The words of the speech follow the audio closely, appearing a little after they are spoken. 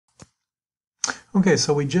Okay,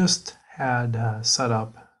 so we just had set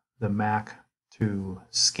up the Mac to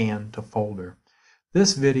scan to folder.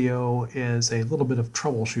 This video is a little bit of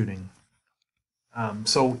troubleshooting.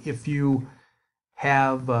 So if you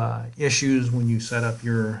have issues when you set up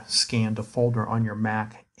your scan to folder on your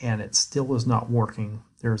Mac and it still is not working,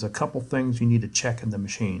 there's a couple things you need to check in the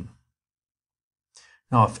machine.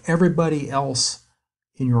 Now, if everybody else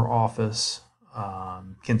in your office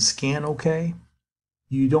can scan okay,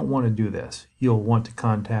 you don't want to do this. You'll want to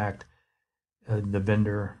contact the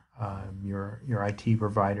vendor, your IT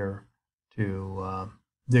provider, to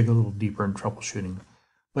dig a little deeper in troubleshooting.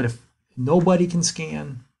 But if nobody can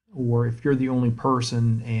scan, or if you're the only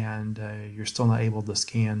person and you're still not able to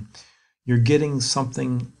scan, you're getting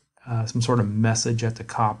something, some sort of message at the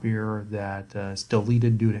copier that is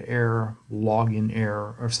deleted due to error, login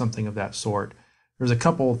error, or something of that sort. There's a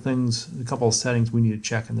couple of things, a couple of settings we need to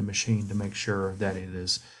check in the machine to make sure that it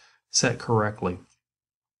is set correctly.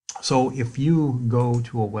 So if you go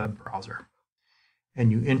to a web browser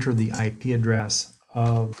and you enter the IP address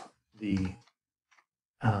of the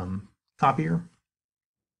copier,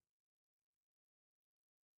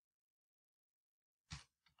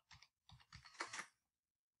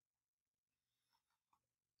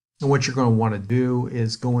 and what you're going to want to do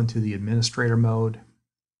is go into the administrator mode.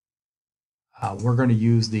 We're going to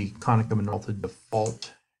use the Konica Minolta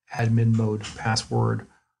default admin mode password,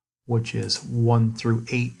 which is 1 through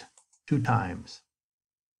 8, 2 times.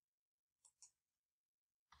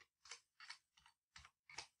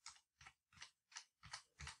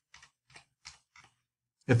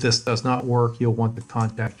 If this does not work, you'll want to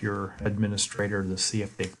contact your administrator to see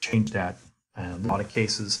if they've changed that. And in a lot of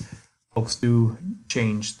cases, folks do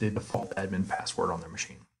change the default admin password on their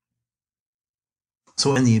machine.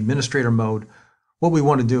 So in the administrator mode, what we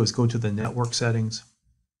want to do is go to the network settings.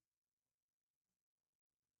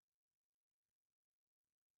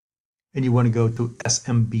 And you want to go to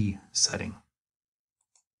SMB setting.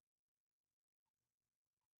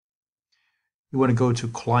 You want to go to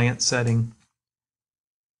client setting.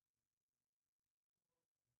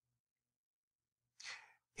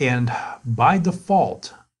 And by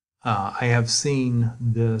default, I have seen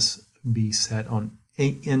this be set on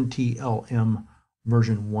NTLM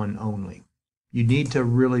version 1 only. You need to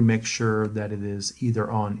really make sure that it is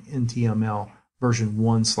either on NTML version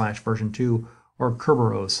 1/version 2 or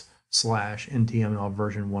Kerberos /NTML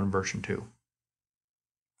version 1 version 2.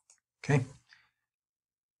 Okay.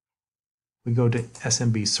 We go to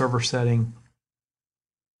SMB server setting.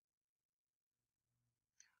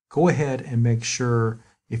 Go ahead and make sure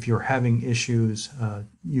if you're having issues,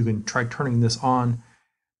 you can try turning this on.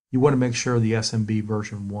 You want to make sure the SMB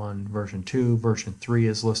version 1, version 2, version 3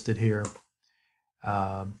 is listed here.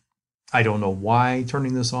 I don't know why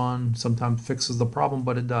turning this on sometimes fixes the problem,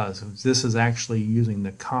 but it does. This is actually using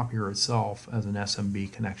the copier itself as an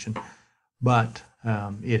SMB connection, but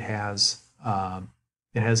it has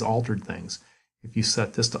altered things. If you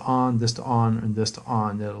set this to on, this to on, and this to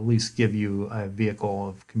on, it'll at least give you a vehicle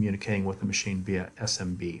of communicating with the machine via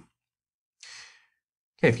SMB.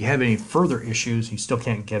 Okay, if you have any further issues, you still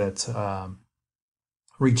can't get it,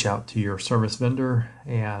 reach out to your service vendor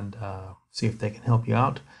and see if they can help you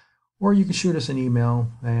out. Or you can shoot us an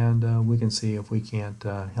email and we can see if we can't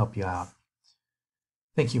help you out.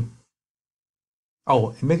 Thank you. Oh,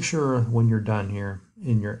 and make sure when you're done here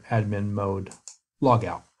in your admin mode, log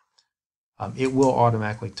out. It will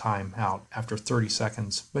automatically time out after 30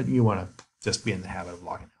 seconds, but you want to just be in the habit of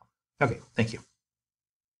logging out. Okay, thank you.